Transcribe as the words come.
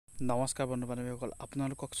নমস্কাৰ বন্ধু বান্ধৱীসকল,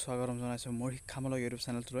 আপোনালোকক স্বাগতম জনাইছোঁ মোৰ শিক্ষামূলক ইউটিউব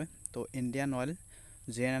চেনেলটোলৈ। তো Indian oil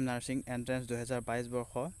GNM nursing entrance 2022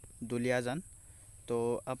 বৰ্ষ দুলিয়াজান। তো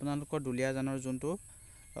আপোনালোকৰ দুলিয়াজানৰ যোনটো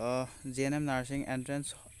GNM নাৰ্ছিং এণ্ট্ৰেন্স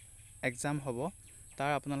এক্সাম হ'ব,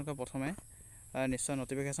 তাৰ আপোনালোকে প্ৰথমে নিশ্চয়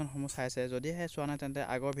নটিফিকেশ্যনসমূহ চাইছে। যদিহে চোৱা নাই তেন্তে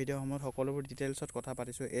আগৰ ভিডিঅ'সমূহত সকলোবোৰ ডিটেইলছত কথা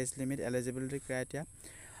পাতিছোঁ। As limit, eligibility criteria,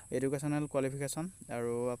 educational qualification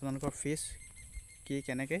আৰু আপোনালোকৰ ফিজ কি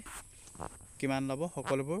কেনেকৈ কিমান ল'ব,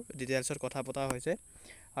 সকলোবোৰ ডিটেইলছত কথা পতা হৈছে।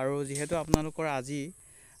 আৰু যিহেতু আপোনালোকৰ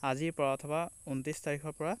আজিৰ পৰা অথবা 29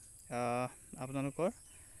 তাৰিখৰ পৰা আপোনালোকৰ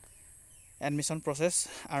এডমিশ্যন প্ৰচেছ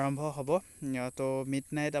আৰম্ভ হ'ব। তো মিড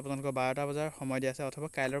নাইট আপোনালোকৰ 12টা বজাৰ সময় দিয়া আছে, অথবা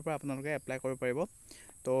কাইলৈৰ পৰা আপোনালোকে এপ্লাই কৰিব পাৰিব।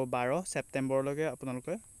 তো 12 ছেপ্টেম্বৰলৈকে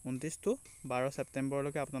আপোনালোকে 29 to 12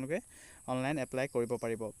 ছেপ্টেম্বৰলৈকে আপোনালোকে অনলাইন এপ্লাই কৰিব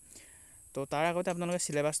পাৰিব। তো তাৰ আগতে আপোনালোকে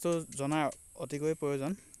চিলেবাছটো জনা অতিকৈ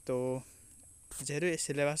প্ৰয়োজন। তো যিহেতু এই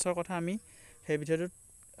চিলেবাছৰ কথা আমি সেই ভিডিঅ'টোত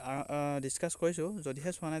ডিছকাছ কৰিছোঁ,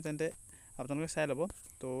 যদিহে চোৱা নাই তেন্তে আপোনালোকে চাই ল'ব।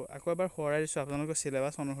 তো আকৌ এবাৰ সোঁৱৰাই দিছোঁ আপোনালোকৰ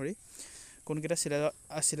চিলেবাছ অনুসৰি কোনকেইটা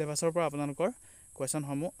চিলেবাছৰ পৰা আপোনালোকৰ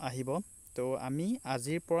কুৱেশ্যনসমূহ আহিব। তো আমি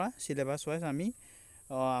আজিৰ পৰা চিলেবাছ ৱাইজ আমি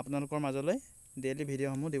আপোনালোকৰ মাজলৈ ডেইলি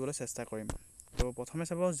ভিডিঅ'সমূহ দিবলৈ চেষ্টা কৰিম। তো প্ৰথমে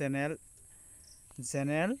চাব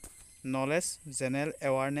general knowledge, general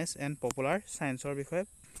awareness and popular ছায়েন্সৰ বিষয়ে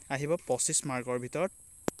আহিব 25 মাৰ্কৰ ভিতৰত,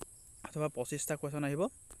 অথবা 25টা কুৱেশ্যন আহিব।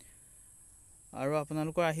 আৰু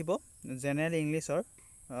আপোনালোকৰ আহিব জেনেৰেল ইংলিছৰ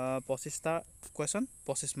 25টা কুৱেশ্যন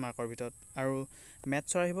 25 মাৰ্কৰ ভিতৰত, আৰু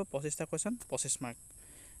মেথছৰ আহিব 25টা কুৱেশ্যন 25 মাৰ্ক।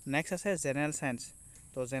 নেক্সট আছে জেনেৰেল ছায়েন্স।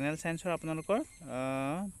 তো জেনেৰেল ছায়েন্সৰ আপোনালোকৰ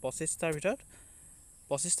 25টাৰ ভিতৰত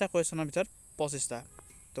 25টা কুৱেশ্যনৰ ভিতৰত 25টা।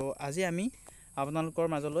 তো আজি আমি আপোনালোকৰ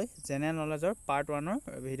মাজলৈ জেনেৰেল নলেজৰ পাৰ্ট 1ৰ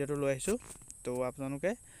ভিডিঅ'টো লৈ আহিছোঁ। তো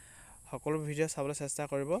আপোনালোকে সকলো ভিডিঅ' চাবলৈ চেষ্টা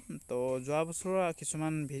কৰিব। তো যোৱা বছৰৰ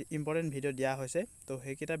কিছুমান ইম্পৰ্টেণ্ট ভিডিঅ' দিয়া হৈছে, তো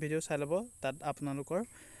সেইকেইটা ভিডিঅ' চাই ল'ব। তাত আপোনালোকৰ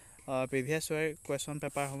প্ৰিভিয়াছ ইয়াৰ কুৱেশ্যন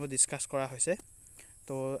পেপাৰসমূহ ডিছকাছ কৰা হৈছে।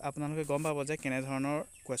 তো আপোনালোকে গম পাব যে কেনেধৰণৰ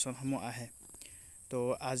কুৱেশ্যনসমূহ আহে। তো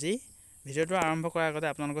আজি ভিডিঅ'টো আৰম্ভ কৰাৰ আগতে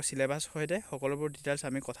আপোনালোকৰ চিলেবাছ সৈতে সকলোবোৰ ডিটেইলছ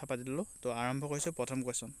আমি কথা পাতি দিলোঁ। তো আৰম্ভ কৰিছোঁ প্ৰথম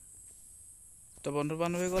কুৱেশ্যন। তো বন্ধু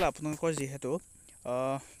বান্ধৱীসকল, আপোনালোকৰ যিহেতু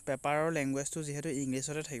পেপাৰৰ লেংগুৱেজটো যিহেতু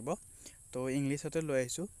ইংলিছতে থাকিব, তো ইংলিছতে লৈ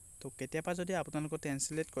আহিছোঁ। তো কেতিয়াবা যদি আপোনালোকক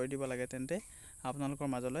ট্ৰেন্সলেট কৰি দিব লাগে তেন্তে আপোনালোকৰ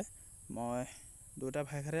মাজলৈ মই দুটা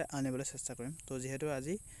ভাষাতে আনিবলৈ চেষ্টা কৰিম। তো যিহেতু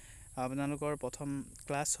আজি আপোনালোকৰ প্ৰথম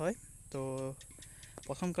ক্লাছ হয়, তো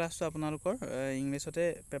প্ৰথম ক্লাছটো আপোনালোকৰ ইংলিছতে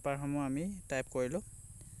পেপাৰসমূহ আমি টাইপ কৰিলোঁ।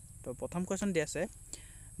 তো প্ৰথম কুৱেশ্যন দি আছে,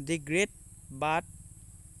 দি great bath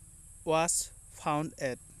was found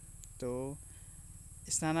at. তো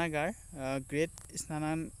স্নানাগাৰ, গ্ৰেট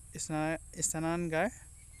স্নানাগাৰ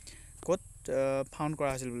ক'ত ফাউণ্ড কৰা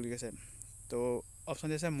হৈছিল বুলি কৈছে। তো অপশ্যন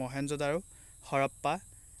দি আছে Mohenjodaro, Harappa,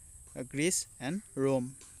 Greece and Rome.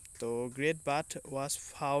 তো great bath was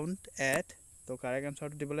found at, তো কাৰেক্ট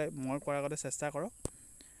এনচাৰটো দিবলৈ মই কৰাৰ আগতে চেষ্টা কৰক,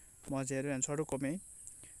 মই যিহেতু এনচাৰটো কমেই।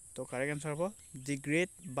 তো কাৰেক্ট এনচাৰ হ'ব দি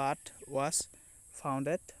great bath was found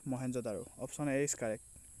at Mohenjodaro. Option A is correct.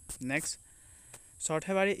 Next,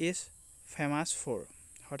 Sarthebari is famous for.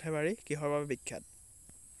 সৰ্থেবাৰী কিহৰ বাবে বিখ্যাত?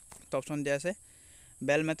 তো অপশ্যন দিয়া আছে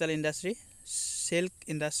বেল metal industry, silk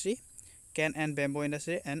industry, can and bamboo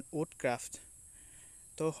industry and would craft.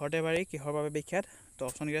 তো সৰ্থেবাৰী কিহৰ বাবে বিখ্যাত? তো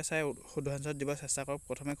অপশ্যনকেইটা চাই শুদ্ধ এনচাৰ দিব চেষ্টা কৰক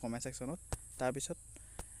প্ৰথমে কমেণ্ট ছেকশ্যনত, তাৰপিছত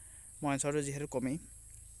মই এনচাৰটো যিহেতু কমেই।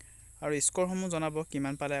 আৰু স্ক'ৰসমূহ জনাব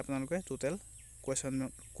কিমান পালে আপোনালোকে টোটেল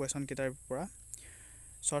কুৱেশ্যনকেইটাৰ পৰা।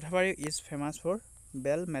 সৰ্থেবাৰী is famous for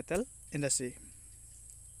bell metal industry.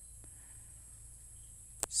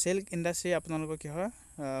 Silk industry আপোনালোকৰ কিহৰ?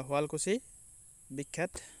 শুৱালকুছি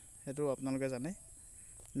বিখ্যাত, সেইটো আপোনালোকে জানে।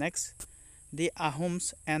 Next, the Ahoms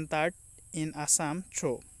entered in Assam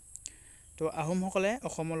through. তো আহোমসকলে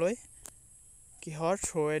অসমলৈ কিহৰ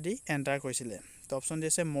থ্ৰুৱেদি এণ্টাৰ কৰিছিলে? তো অপশ্যন দি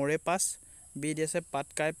আছে মোৰে পাছ, বি দি আছে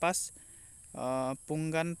পাটকাই পাছ,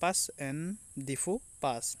 পুংগান পাছ এণ্ড ডিফু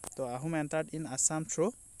পাছ। তো Ahom entered in Assam through.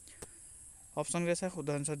 Option দি আছে শুদ্ধ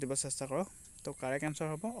এনচাৰ দিব চেষ্টা কৰক। তো কাৰেক্ট এনচাৰ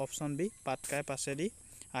হ'ব অপশ্যন বি, পাটকাই পাছেদি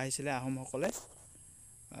আহিছিলে আহোমসকলে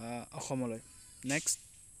অসমলৈ। নেক্সট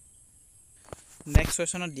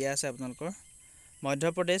কুৱেশ্যনত দিয়া আছে আপোনালোকৰ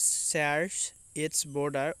Madhya Pradesh shares it's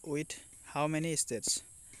border with how many states.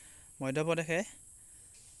 মধ্যপ্ৰদেশে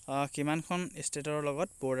কিমানখন ষ্টেটৰ লগত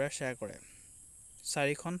বৰ্ডাৰ শ্বেয়াৰ কৰে?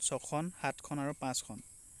 4খন, 6খন, 7খন আৰু 5খন।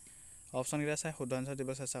 অপশ্যনকেইটা চাই শুদ্ধ এনচাৰ দিব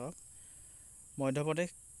চেষ্টা কৰক। মধ্যপ্ৰদেশ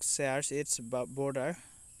শ্বেয়াৰ্ছ ইটছ বৰ্ডাৰ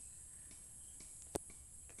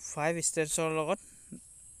 5 ষ্টেটছৰ লগত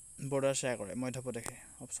বৰ্ডাৰ শ্বেয়াৰ কৰে মধ্যপ্ৰদেশে।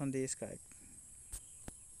 Option D is correct,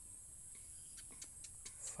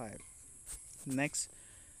 5। Next,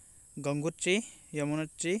 Gangotri,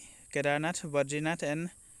 Yamunotri, Kedarnath, Badrinath and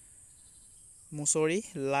Mussoorie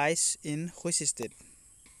লাইছ in which state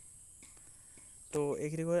তো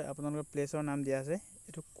এইখিনি কৈ আপোনালোকৰ প্লেছৰ নাম দিয়া আছে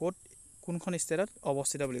এইটো ক'ত কোনখন ষ্টেটত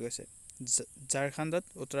অৱস্থিত বুলি কৈছে ঝাৰখণ্ডত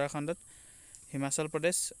উত্তৰাখণ্ডত হিমাচল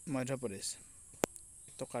প্ৰদেশ মধ্য প্ৰদেশ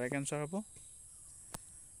তো কাৰেক্ট আনসাৰ হ'ব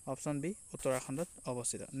অপশ্যন বি উত্তৰাখণ্ডত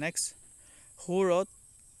অৱস্থিত নেক্সট হু ৰট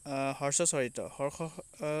হৰ্ষচৰিত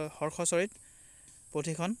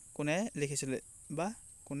পুথিখন কোনে লিখিছিলে বা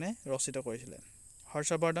কোনে ৰচিত কৰিছিলে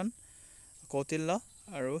হৰ্ষবৰ্ধন কৌটিল্য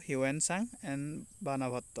আৰু Hiuen Tsang and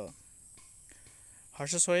Banabhatta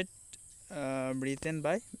Harshacharita written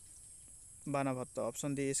by Banabhatta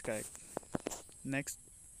option D is correct next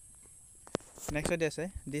আছে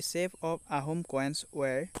দি শ্বেপ অফ আহোম কয়েন্স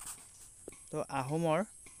ৱেৰ তো আহোমৰ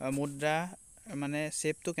মুদ্ৰা মানে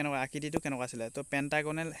শ্বেপটো কেনেকুৱা আকৃতিটো কেনেকুৱা আছিলে তো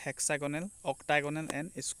পেণ্টাগনেল হেক্সাগনেল অক্টাগনেল and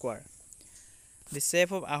square the shape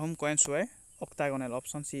of Ahom coins ৱেৰ octagonal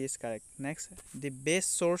option C is correct next the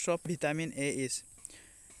best source of vitamin A is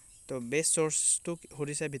तो best source to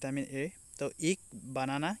hodise vitamin A तो egg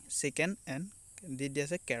banana chicken and दिया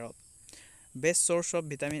से carrot best source of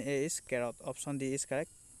vitamin A is carrot option D is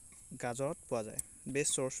correct गाजर পোৱা যায়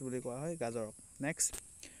best source বুলি কোৱা হয় গাজৰক next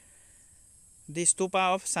the stupa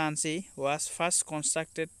of Sanchi was first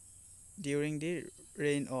constructed during the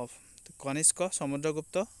reign of Kanishka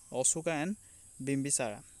Samudragupta Ashoka and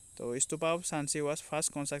Bimbisara so stupa of Sanchi was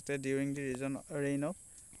first constructed during the reign of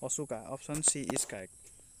Ashoka option C is correct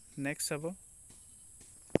next sabo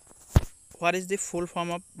what is the full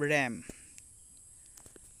form of RAM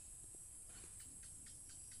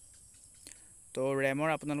तो rammer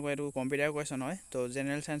আপোনালোকৰ এটো computer question হয় তো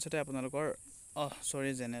general সায়েন্সতে আপোনালোকৰ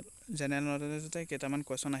সৰি general নলেজতে কেইটামান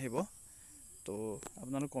question আহিব তো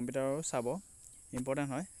আপোনালোক কম্পিউটাৰৰ চাব ইম্পৰ্টেন্ট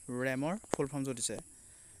হয় ৰैमৰ ফুল ফৰ্মটো দিছে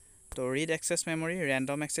তো read access memory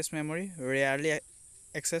random access memory rarely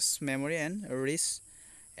access memory and rich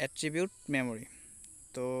attribute memory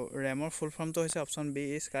तो रैमर फुल फॉर्म तो है option B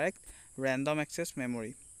is correct random access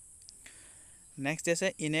memory next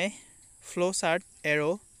जैसे इन ए flow chart arrow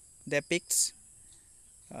depicts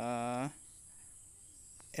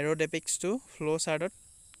to flow chart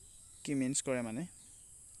key means करे माने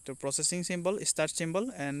तो processing symbol start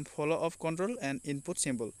symbol and follow of control and input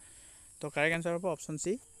symbol तो correct answer हो option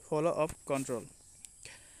C follow up control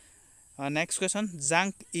next question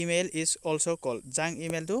junk email is also called junk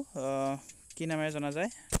email to ki namere jana jay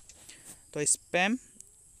to spam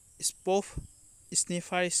spoof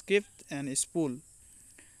sniffer script and spool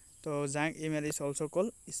to junk email is also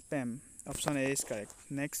called spam option A is correct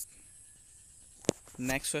next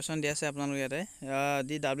question dia ase apnalok yate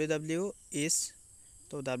the ww is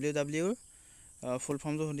to ww full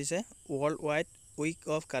form to hodise worldwide week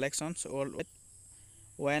of collections worldwide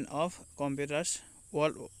one of computers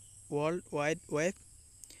world wide web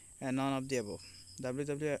and none of the above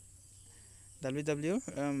www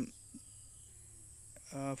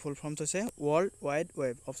full form to say world wide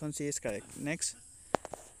web option C is correct next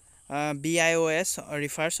BIOS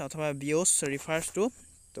refers अथवा BIOS refers to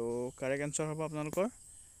तो correct answer होगा आपनालोकर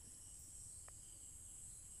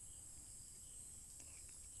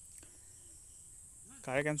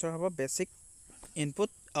correct answer होगा basic input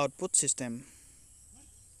output system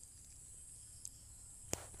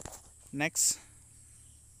next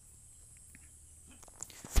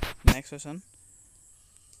question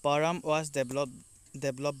Param was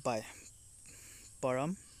developed by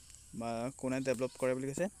Param kone develop kore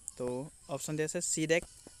boli kaise to option dia ase CDEC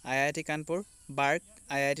IIT Kanpur BARC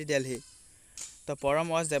IIT Delhi to Param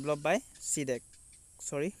was developed by CDEC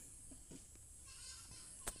sorry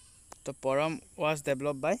to Param was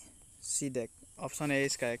developed by CDEC option A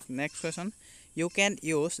is correct next question you can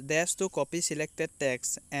use dash to copy selected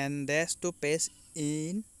text and dash to paste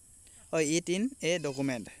in it in a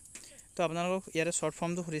document तो আপোনালোক ইয়াৰে short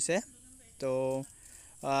form তো খুদিছে তো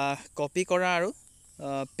copy কৰা আৰু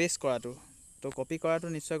paste কৰাটো তো copy কৰাটো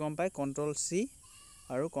নিশ্চয় গম পায় কন্ট্ৰোল সি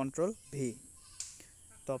আৰু কন্ট্ৰোল ভি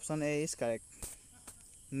তো option A is correct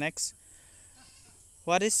next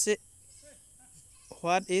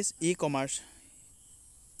what is e-commerce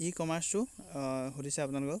to খুদিছে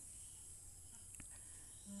আপোনালোক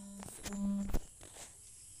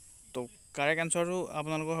তো কারেক্ট आंसर to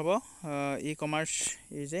আপোনালোকৰ হ'ব e-commerce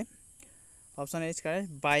is a option A is correct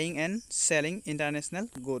buying and selling international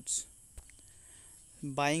goods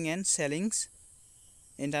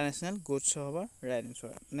hoba right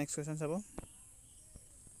answer next question sabo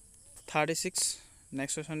 36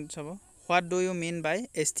 next question sabo what do you mean by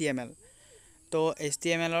HTML to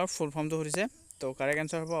HTML or full form to hodise to correct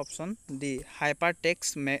answer hobo option D hypertext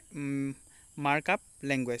markup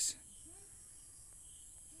language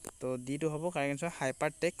तो D to hobo correct answer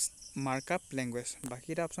hypertext markup language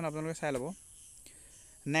baki ta option apnaloke sai lobo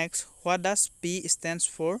next what does P stands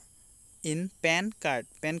for in PAN card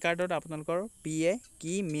PAN কাৰ্ডত আপোনালোকৰ P A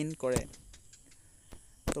কি মিন কৰে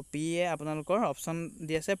তো P A আপোনালোকৰ option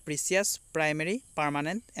দি আছে precious primary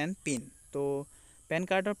permanent and pin তো PAN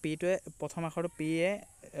কাৰ্ডৰ পিটোৱে প্ৰথম আখৰটো পি এ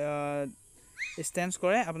ষ্টেণ্ডছ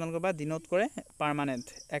কৰে আপোনালোকৰ বা ডিনোট কৰে পাৰ্মানেণ্ট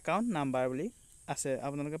একাউণ্ট নাম্বাৰ বুলি আছে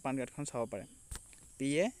আপোনালোকে পান কাৰ্ডখন চাব পাৰে পি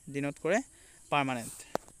এ ডিনোট কৰে পাৰ্মানেণ্ট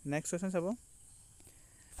নেক্সট কুৱেশ্যন চাব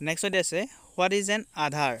নেক্সট আছে হোৱাট ইজ এন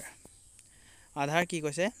আধাৰ আধাৰ কি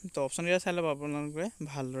কৈছে তো অপশ্যনকেইটা চাই ল'ব আপোনালোকে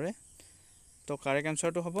ভালদৰে তো কাৰেক্ট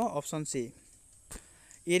এনচাৰটো হ'ব option C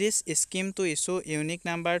it is scheme two issue unique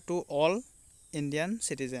number to all Indian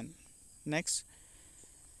citizen next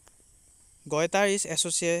গয়টাৰ is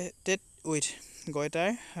associated with গয়টাৰ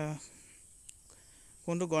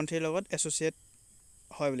কোনটো গ্ৰন্থিৰ লগত এছ'চিয়েট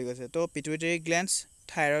হয় বুলি কৈছে তো pituitary glands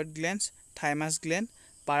thyroid glands thymus gland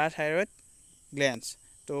পাৰাথাইৰয়ড glands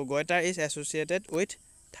তো গয়টাৰ is associated with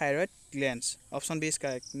thyroid glands option B is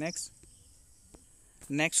correct next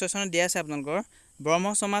কুৱেশ্যনত দিয়া আছে আপোনালোকৰ ব্ৰহ্ম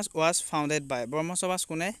সমাজ ৱাজ ফাউণ্ডেড বাই ব্ৰহ্ম সমাজ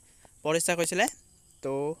কোনে প্ৰতিষ্ঠা কৰিছিলে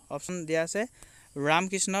তো অপশ্যন দিয়া আছে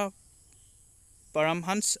ৰামকৃষ্ণ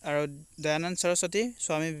পৰমহংস আৰু দয়ানন্দ সৰস্বতী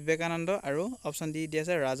স্বামী বিবেকানন্দ আৰু অপশ্যন ডি দিয়া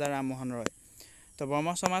আছে ৰাজা ৰামমোহন ৰয় তো ব্ৰহ্ম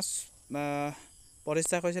সমাজ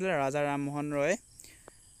প্ৰতিষ্ঠা কৰিছিলে ৰাজা ৰামমোহন ৰয়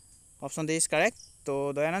অপশ্যন ডি ইজ কাৰেক্ট তো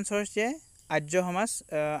দয়ানন্দ সৰস্বতীয়ে আৰ্য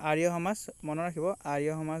সমাজ মনত ৰাখিব আৰ্য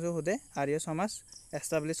সমাজো সোধে আৰ্য সমাজ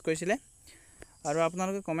এষ্টাব্লিছ কৰিছিলে আৰু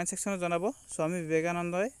আপোনালোকে কমেণ্ট ছেকশ্যনত জনাব স্বামী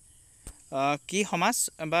বিবেকানন্দই কি সমাজ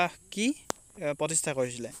বা কি প্ৰতিষ্ঠা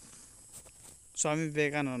কৰিছিলে স্বামী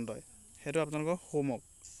বিবেকানন্দই সেইটো আপোনালোকৰ হোমৱৰ্ক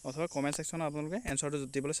অথবা কমেণ্ট ছেকশ্যনত আপোনালোকে এনচাৰটো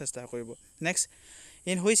দিবলৈ চেষ্টা কৰিব next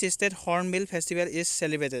in which state hornbill festival is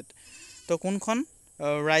celebrated তো কোনখন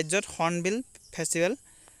ৰাজ্যত হৰ্ণবিল ফেষ্টিভেল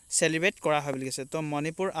চেলিব্ৰেট কৰা হয় বুলি কৈছে তো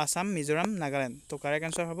মণিপুৰ আসাম মিজোৰাম নাগালেণ্ড তো কাৰেক্ট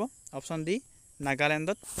এনচাৰ হ'ব অপশ্যন ডি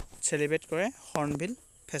নাগালেণ্ডত চেলিব্ৰেট কৰে হৰ্ণবিল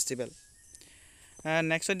ফেষ্টিভেল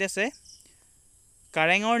নেক্সট দি আছে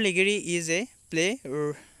কাৰেঙৰ লিগিৰি ইজ এ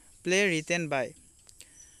প্লে ৰিটেন বাই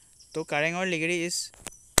তো কাৰেঙৰ লিগিৰি ইজ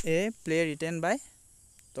এ প্লে ৰিটেন বাই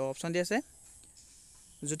তো অপশ্যন দি আছে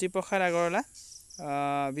জ্যোতিপ্ৰসাদ আগৰৱালা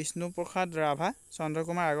বিষ্ণুপ্ৰসাদ ৰাভা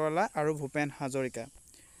চন্দ্ৰকুমাৰ আগৰৱালা আৰু ভূপেন হাজৰিকা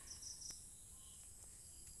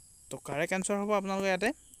তো কাৰেক্ট এনচাৰ হ'ব আপোনালোকে ইয়াতে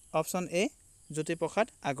অপশ্যন এ জ্যোতিপ্ৰসাদ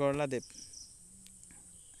আগৰৱালাদেৱ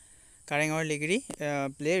কাৰেঙৰ লিগিৰি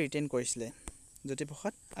প্লে ৰিটেন কৰিছিলে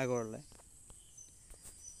জ্যোতিপ্ৰসাদ আগৰৱালাই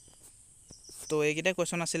তো এইকেইটা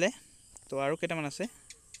কুৱেশ্যন আছিলে তো আৰু কেইটামান আছে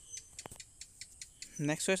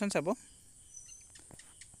নেক্সট কুৱেশ্যন চাব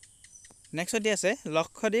নেক্সট দি আছে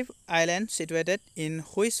Lakshadweep island situated in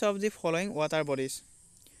which of the following water bodies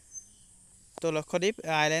তো লক্ষদ্বীপ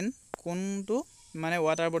আইলেণ্ড কোনটো মানে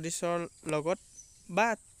ৱাটাৰ বডিজৰ লগত বা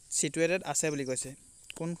চিটুৱেটেড আছে বুলি কৈছে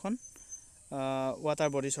কোনখন ৱাটাৰ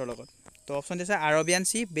বডিজৰ লগত তো অপশ্যন দিছে Arabian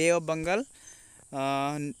C be of Bengal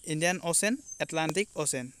Indian ocean এটলাণ্টিক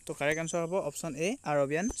ocean তো কাৰেক্ট এনচাৰ হ'ব অপশ্যন এ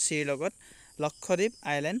আৰবিয়ান চিৰ লগত লক্ষদ্বীপ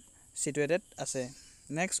আইলেণ্ড চিটুৱেটেড আছে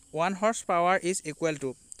next 1 horse power is equal to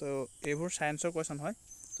তো এইবোৰ ছায়েন্সৰ কুৱেশ্যন হয়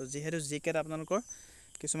তো যিহেতু জিকেত আপোনালোকৰ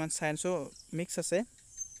কিছুমান ছায়েন্সো মিক্স আছে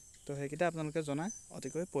তো সেইকেইটা আপোনালোকে জনা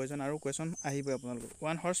অতিকৈ প্ৰয়োজন আৰু কুৱেশ্যন আহিবই আপোনালোকৰ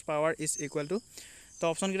 1 horse power is equal to তো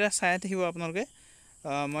অপশ্যনকেইটা চাই থাকিব আপোনালোকে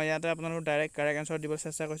মই ইয়াতে আপোনালোকক ডাইৰেক্ট কাৰেক্ট এনচাৰ দিবলৈ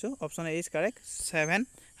চেষ্টা কৰিছোঁ অপশ্যন এ ইজ কাৰেক্ট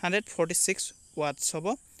 746 ৱাটছ হ'ব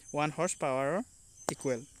 1 হৰ্চ পাৱাৰৰ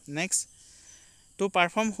equal next two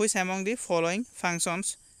perform which among the following functions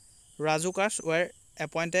ৰাজুকাৰ্ছ ৱেৰ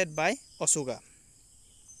appointed বাই অশোকা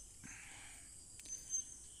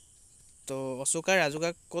তো অশোকা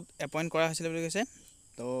ৰাজুকাক ক'ত এপইণ্ট কৰা হৈছিলে বুলি কৈছে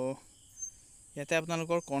তো ইয়াতে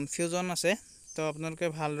আপোনালোকৰ কনফিউজন আছে তো আপোনালোকে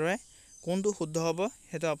ভালদৰে কোনটো শুদ্ধ হ'ব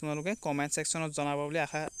সেইটো আপোনালোকে কমেণ্ট ছেকশ্যনত জনাব বুলি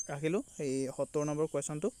আশা ৰাখিলোঁ এই 70 নম্বৰ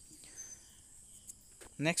কুৱেশ্যনটো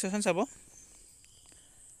নেক্সট কুৱেশ্যন চাব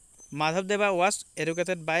মাধৱদেৱা was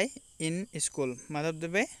educated by in school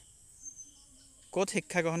মাধৱদেৱে ক'ত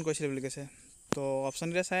শিক্ষা গ্ৰহণ কৰিছিলে বুলি কৈছে তো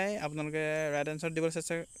অপশ্যনকেইটা চাই আপোনালোকে ৰাইট এনচাৰ দিবলৈ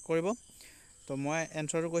চেষ্টা কৰিব তো মই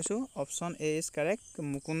এনচাৰটো কৈছোঁ option A is correct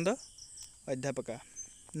Mukunda অধ্যাপকা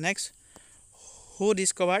next who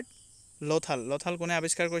discovered Lothal কোনে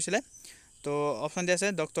আৱিষ্কাৰ কৰিছিলে তো অপশ্যন দি আছে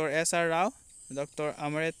doctor এছ.আৰ. Rao doctor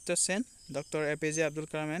Amartya Sen doctor এ.পি.জে. Abdul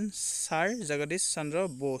Kalam and sir Jagadish Chandra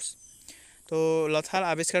Bose তো লথাল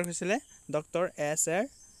আৱিষ্কাৰ হৈছিলে ডক্টৰ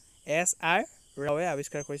এছ.আৰ. ৰাওৱে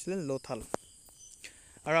আৱিষ্কাৰ কৰিছিলে লথাল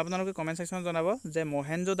আৰু আপোনালোকে কমেণ্ট ছেকশ্যনত জনাব যে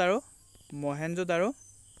মহেঞ্জোদাৰো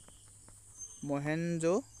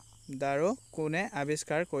কোনে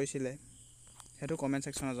আৱিষ্কাৰ কৰিছিলে সেইটো কমেণ্ট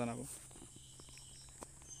ছেকশ্যনত জনাব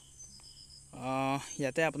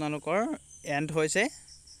ইয়াতে আপোনালোকৰ এণ্ড হৈছে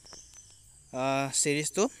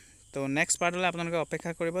ছিৰিজটো তো নেক্সট পাৰ্টলৈ আপোনালোকে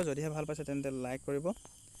অপেক্ষা কৰিব। যদিহে ভাল পাইছে তেন্তে লাইক কৰিব,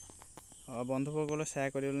 বন্ধুবৰ্গলৈ শ্বেয়াৰ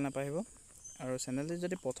কৰিবলৈ নাপাহৰিব, আৰু চেনেলটো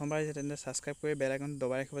যদি প্ৰথমবাৰ আহিছে তেন্তে ছাবস্ক্ৰাইব কৰি বেল আইকনটো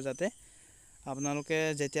দবাই ৰাখিব, যাতে আপোনালোকে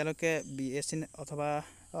যেতিয়ালৈকে BSc অথবা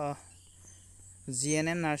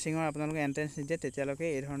GNM নাৰ্ছিঙৰ আপোনালোকে এণ্ট্ৰেঞ্চ নিদিয়ে তেতিয়ালৈকে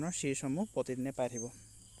এই ধৰণৰ চিৰিজসমূহ প্ৰতিদিনে পাই থাকিব।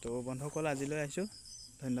 তো বন্ধুসকল আজিলৈ আহিছোঁ,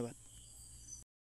 ধন্যবাদ।